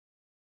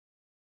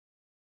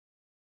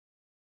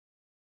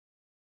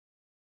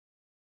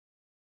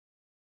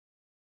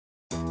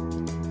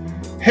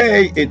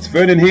Hey, it's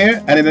Vernon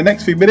here, and in the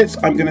next few minutes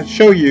I'm going to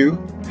show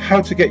you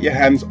how to get your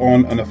hands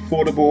on an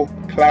affordable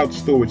cloud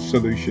storage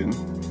solution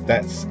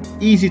that's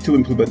easy to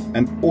implement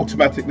and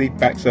automatically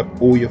backs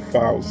up all your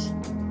files.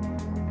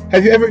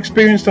 Have you ever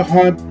experienced a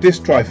hard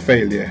disk drive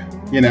failure?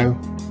 You know,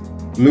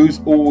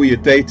 lose all your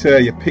data,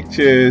 your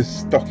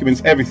pictures,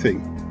 documents,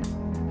 everything.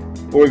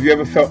 Or have you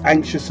ever felt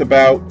anxious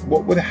about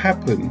what would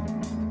happen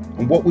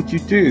and what would you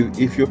do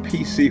if your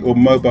PC or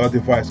mobile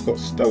device got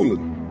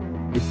stolen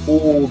with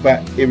all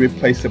that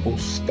irreplaceable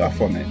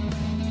stuff on it?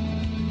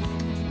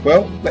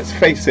 Well, let's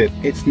face it,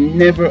 it's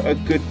never a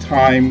good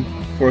time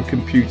for a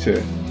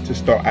computer to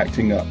start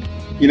acting up.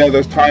 You know,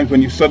 those times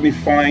when you suddenly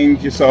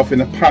find yourself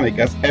in a panic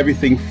as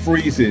everything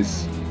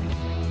freezes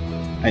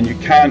and you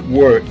can't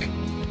work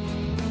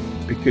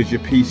because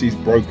your PC's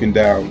broken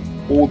down.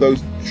 All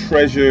those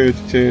treasured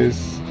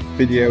pictures,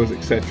 videos,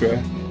 etc.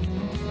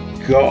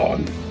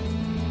 gone.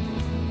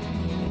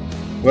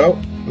 Well,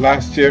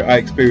 last year I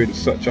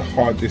experienced such a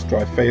hard disk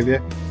drive failure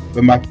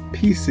when my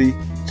PC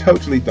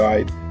totally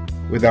died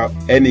without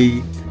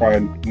any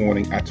prior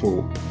warning at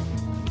all.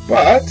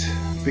 But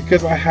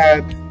because I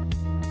had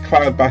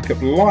Cloud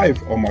Backup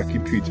Live on my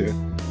computer,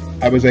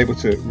 I was able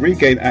to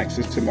regain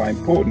access to my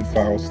important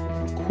files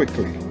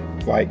quickly,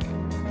 like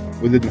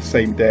within the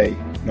same day.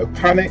 No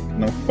panic,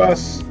 no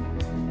fuss,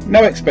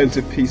 no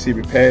expensive PC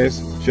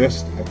repairs,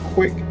 just a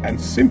quick and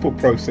simple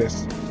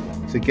process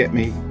to get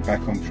me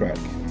back on track.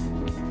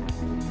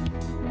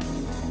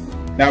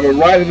 Now we're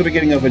right at the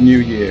beginning of a new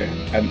year,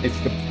 and it's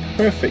the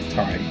perfect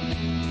time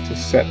to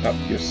set up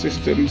your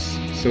systems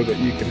so that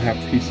you can have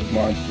peace of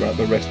mind throughout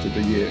the rest of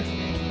the year.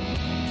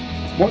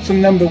 What's the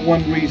number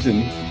one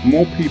reason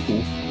more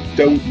people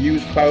don't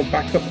use cloud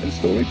backup and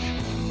storage?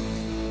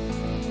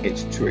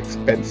 It's too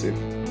expensive.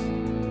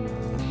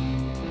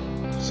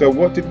 So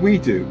what did we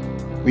do?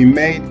 We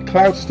made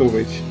cloud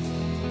storage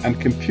and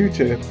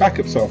computer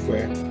backup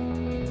software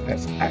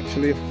that's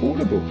actually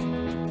affordable.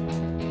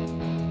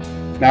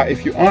 Now,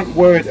 if you aren't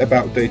worried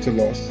about data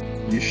loss,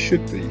 you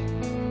should be.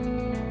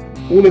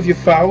 All of your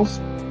files,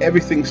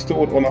 everything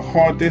stored on a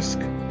hard disk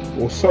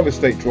or solid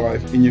state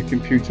drive in your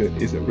computer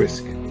is at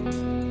risk.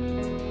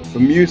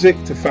 From music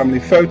to family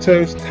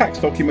photos, tax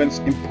documents,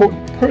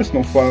 important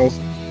personal files,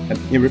 and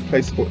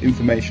irreplaceable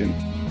information,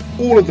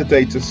 all of the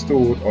data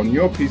stored on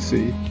your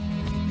PC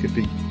could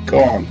be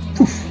gone,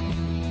 poof,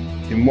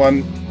 in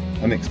one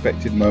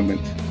unexpected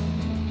moment.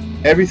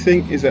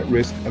 Everything is at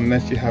risk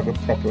unless you have a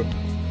proper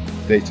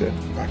data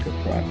backup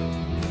plan.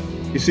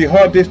 You see,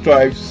 hard disk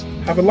drives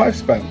have a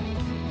lifespan.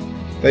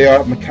 They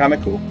are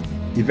mechanical.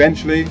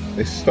 Eventually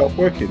they stop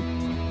working,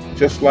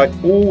 just like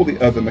all the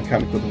other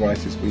mechanical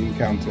devices we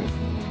encounter.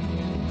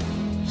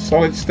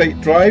 Solid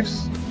state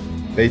drives,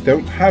 they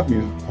don't have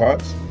moving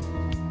parts,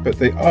 but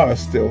they are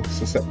still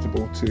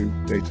susceptible to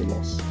data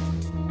loss.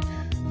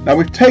 Now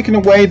we've taken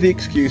away the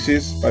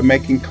excuses by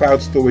making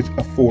cloud storage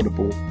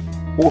affordable,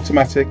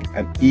 automatic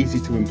and easy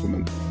to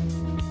implement.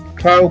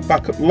 Cloud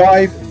Backup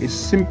Live is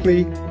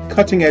simply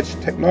cutting edge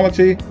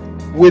technology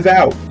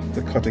without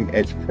the cutting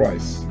edge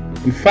price.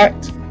 In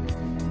fact,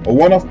 a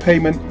one-off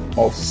payment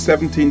of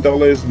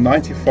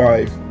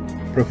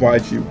 $17.95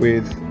 provides you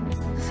with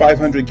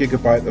 500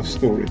 gigabyte of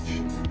storage.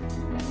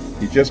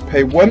 You just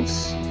pay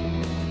once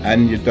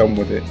and you're done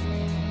with it.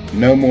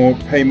 No more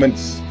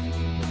payments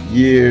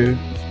year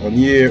on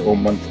year or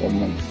month on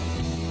month.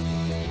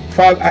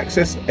 File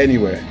access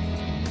anywhere.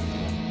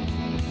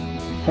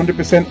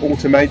 100%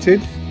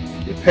 automated.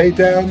 You pay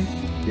down,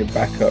 you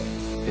back up.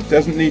 It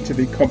doesn't need to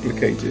be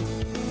complicated.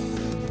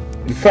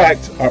 In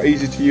fact, our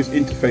easy to use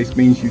interface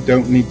means you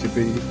don't need to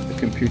be a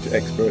computer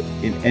expert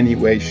in any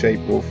way, shape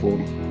or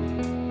form.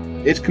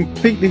 It's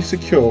completely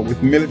secure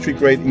with military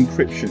grade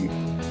encryption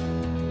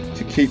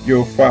to keep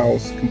your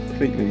files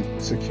completely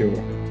secure.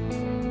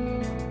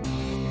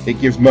 It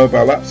gives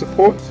mobile app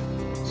support,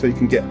 so you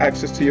can get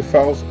access to your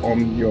files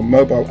on your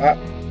mobile app.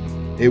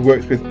 It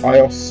works with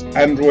iOS,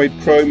 Android,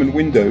 Chrome and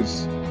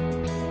Windows.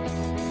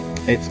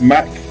 It's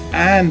Mac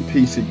and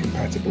PC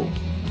compatible,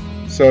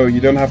 so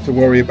you don't have to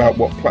worry about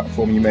what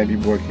platform you may be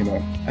working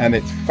on. And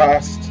it's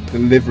fast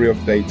delivery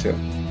of data.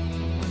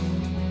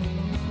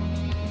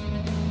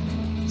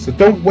 So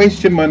don't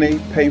waste your money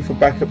paying for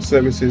backup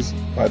services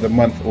by the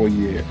month or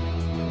year.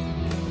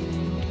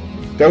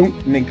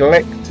 Don't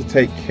neglect to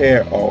take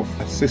care of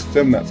a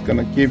system that's going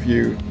to give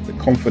you the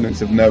confidence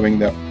of knowing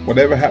that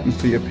whatever happens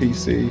to your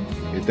PC,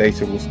 your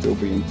data will still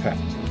be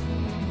intact.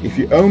 If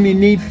you only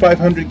need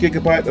 500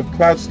 gigabyte of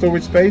cloud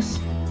storage space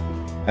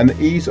and the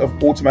ease of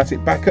automatic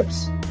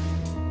backups,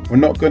 we're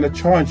not going to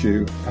charge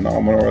you an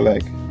arm or a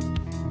leg.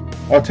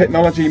 Our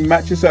technology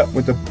matches up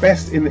with the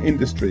best in the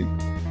industry,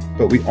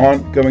 but we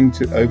aren't going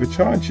to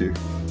overcharge you.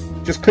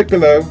 Just click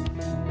below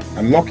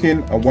and lock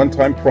in a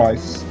one-time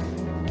price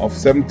of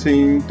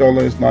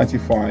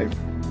 $17.95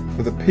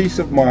 for the peace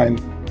of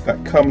mind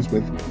that comes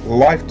with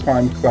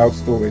lifetime cloud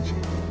storage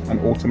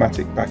and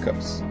automatic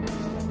backups.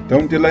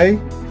 Don't delay,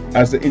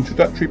 as the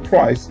introductory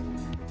price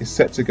is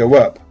set to go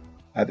up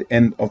at the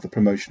end of the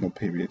promotional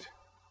period.